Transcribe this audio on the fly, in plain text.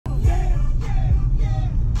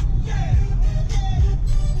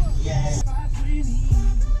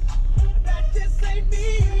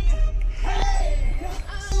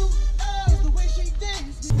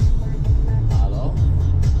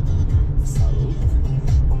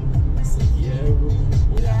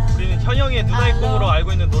현영이의 누나의 꿈으로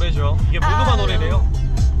알고 있는 노래죠. 이게 무누마 노래래요.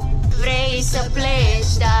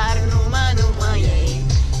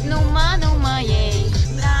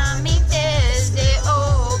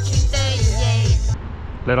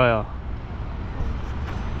 레라야.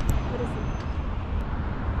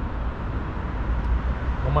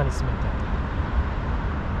 너만 있으면 돼.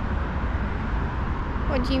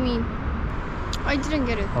 What do you mean? I didn't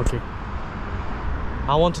get it. Okay.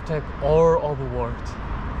 I want to take all of the world.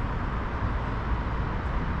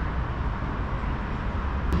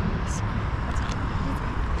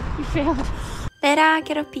 You failed. 레라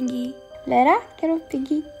괴롭히기. 레라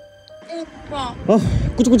괴롭히기. 와. 아,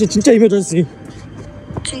 꾸지꾸지 진짜 emergency.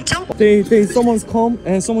 진짜? Someone's come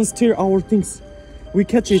and someone steal our things. We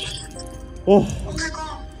catch it. Oh. Oh my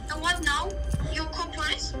god. And what now? You call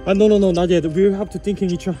police? No, not yet. We have to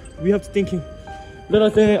thinking each other. We have to thinking. Then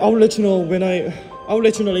I will let you know when I will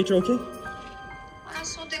let you know later, okay?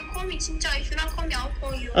 알았어. They call me 진짜. If you don't call me, I'll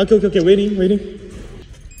call you. Okay. Waiting.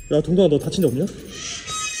 야, 동동아, 너 다친 데 없냐?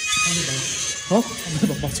 어?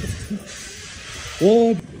 맞아. 와,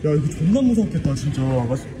 야, 이거 존나 무섭겠다, 진짜.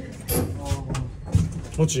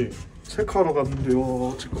 맞지? 체크하러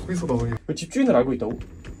갔는데요. 거기서 나오니. 그 집주인을 알고 있다고?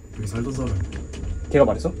 여기 살던 사람. 걔가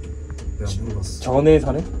말했어? 내가 물어봤어. 전에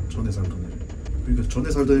사네? 전에 살던 애. 그러니까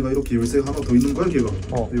전에 살던 애가 이렇게 열쇠 하나 더 있는 거야, 걔가.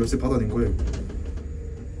 열쇠 받아낸 거예요.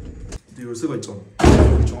 근데 열쇠가 있잖아.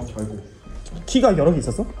 여기 정확히 알고. 키가 여러 개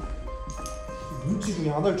있었어? 문지 중에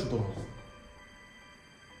하나를 주더라.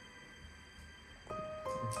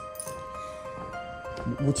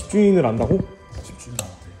 뭐 집주인을 안다고? 집주인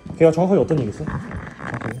나한테. 걔가 정확하게 어떤 얘기했어?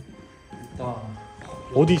 일단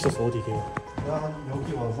어디 있었어? 어디 걔가? 난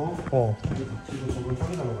여기 와서 여기 닫히고 저걸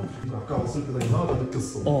확인하러 갔지. 아까 왔을 때 나 이상하다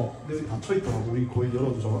느꼈어. 근데 여기 닫혀있더라고. 우리 거의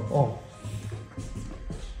열어주잖아.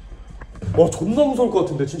 와, 존나 무서울 것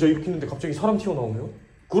같은데 진짜 이렇게 있는데 갑자기 사람 튀어나오면?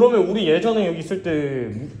 그러면 우리 예전에 여기 있을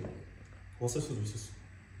때 왔을 수도 있었어.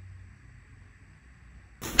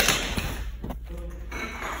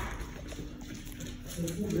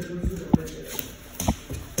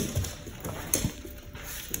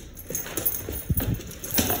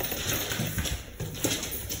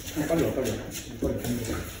 빨리 와. 빨리.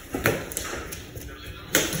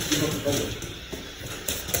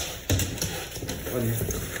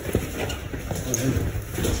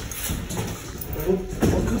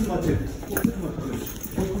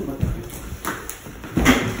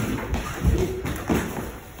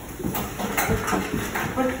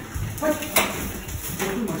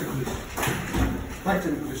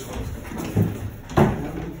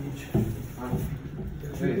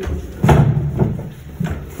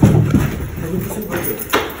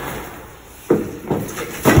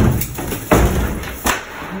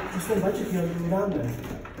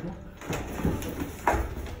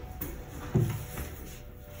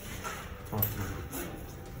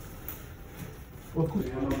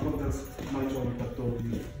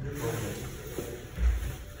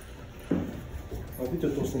 A víte,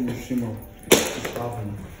 to jsem už všiml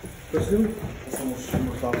stávení. Prosím? To jsem už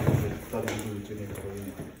všiml stávení, že tady budete někdo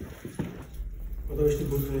jiný. A to ještě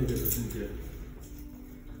budu někde, co jsem tě.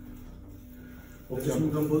 Občas mu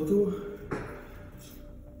tam botu.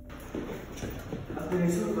 A ty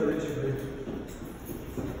nejsou tady čekali.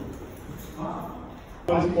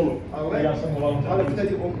 Spolu. Ale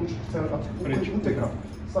vtedy on už chcel utekat.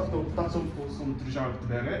 Tak som držal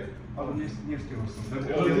dvere, ale nestihl som.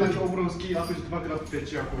 Lebo on je taký obrovský, na to, že dvakrát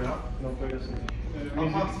väčší ako ja. No to je jasný. A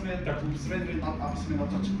pak sme takú zvedli, aby sme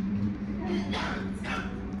natačili.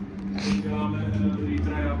 Děláme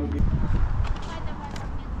lítra jablky.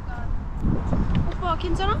 오빠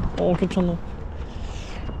괜찮아? 괜찮아.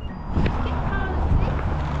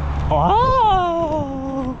 아!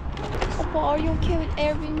 오빠, are you okay with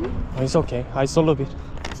Airbnb? It's okay. I saw a bit.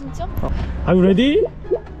 진짜? Are you ready?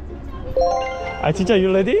 진짜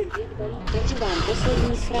you ready?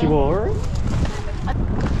 키볼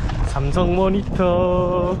삼성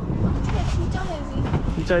모니터.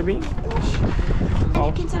 진짜 헤비?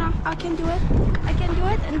 괜찮아. I can do it.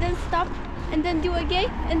 And then stop. And then do again.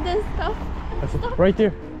 And then stop. Stop. Right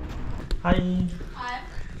there. Hi.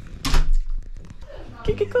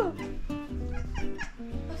 Kikiko.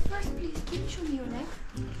 But first, please, can you show me your neck?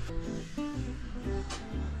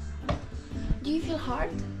 Do you feel hard?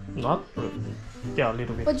 Not? Yeah, a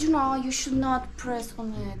little bit. But you know, you should not press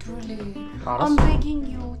on it, really. 알았어. I'm begging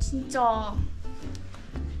you, 진짜.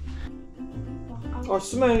 Oh,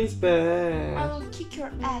 smell is bad. I will kick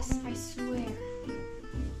your ass, I swear.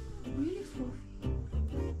 Really fluffy.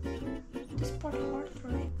 This part hard,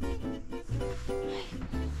 right?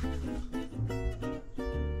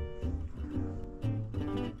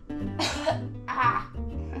 Ah!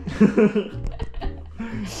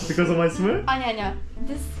 Because of my smell? 아니야.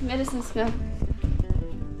 This medicine smell.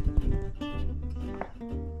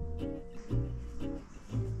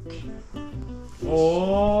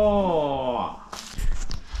 Oh.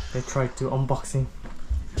 They tried to unboxing.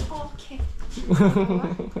 Okay.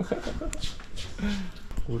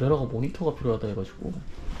 레라가 모니터가 필요하다 해가지고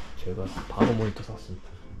제가 바로 모니터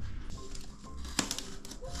샀습니다.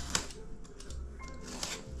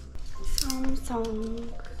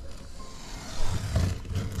 Samsung.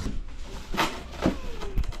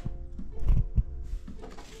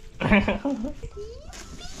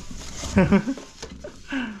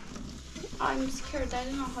 I'm scared. I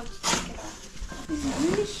don't know how to take it off. It's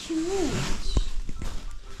really huge.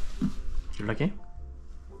 You like it?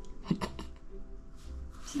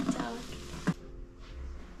 진짜.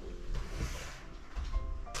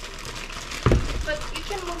 But you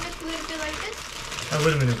can move it a little bit like this.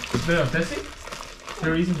 Wait a minute. They're testing?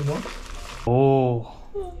 They're using the one? Oh.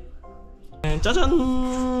 And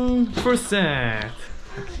짜잔! First set.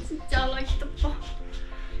 진짜 like the box.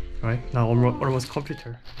 Right, now almost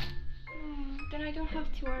computer. Then I don't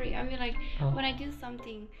have to worry. I mean, like when I do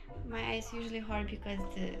something, my eyes usually hard because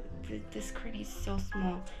the screen is so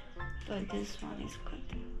small. But this one is good.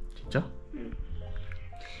 진짜?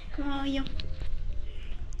 고마워요.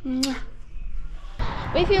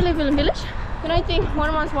 If you live in a village, then I think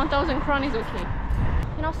 1 month 1,000 kron is okay.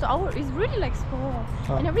 And also our is really like small,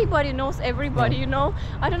 and everybody knows everybody. You know,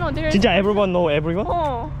 I don't know. There's 진짜 everyone know everyone?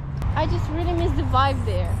 Oh, I just really miss the vibe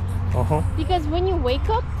there. Because when you wake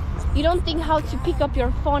up, you don't think how to pick up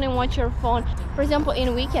your phone and watch your phone. For example,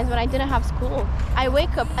 in weekends when I didn't have school, I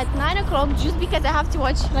wake up at 9 o'clock just because I have to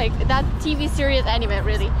watch like that TV series anime,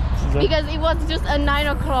 really. Because it was just at 9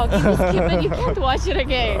 o'clock. You just skip it, you can't watch it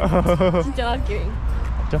again. 진짜 not kidding.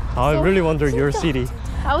 I really wonder your 진짜. city.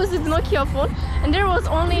 I was with Nokia phone and there was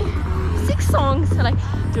only 6 songs like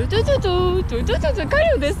do do do do do do do do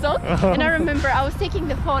kind of this song. And I remember I was taking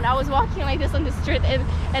the phone, I was walking like this on the street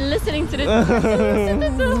and listening to this.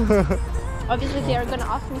 Obviously they are gonna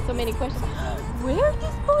ask me so many questions. Where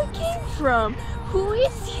this boy came from? Who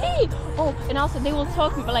is he? Oh, and also they will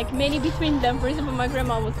talk like many between them. For example, my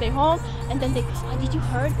grandma will stay home and then they, oh, did you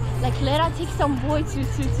heard? Like Lera takes some boy to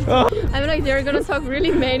I mean, like they're gonna talk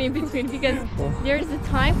really many between because there's a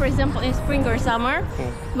time, for example, in spring or summer,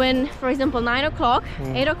 when, for example, 9 o'clock,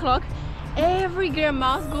 8 o'clock, every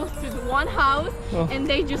grandma goes to the one house and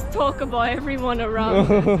they just talk about everyone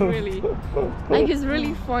around. It's really, like, it's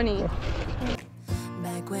really funny.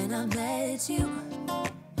 Back when I met you,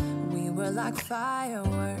 we were like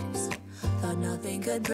fireworks. Thought nothing could break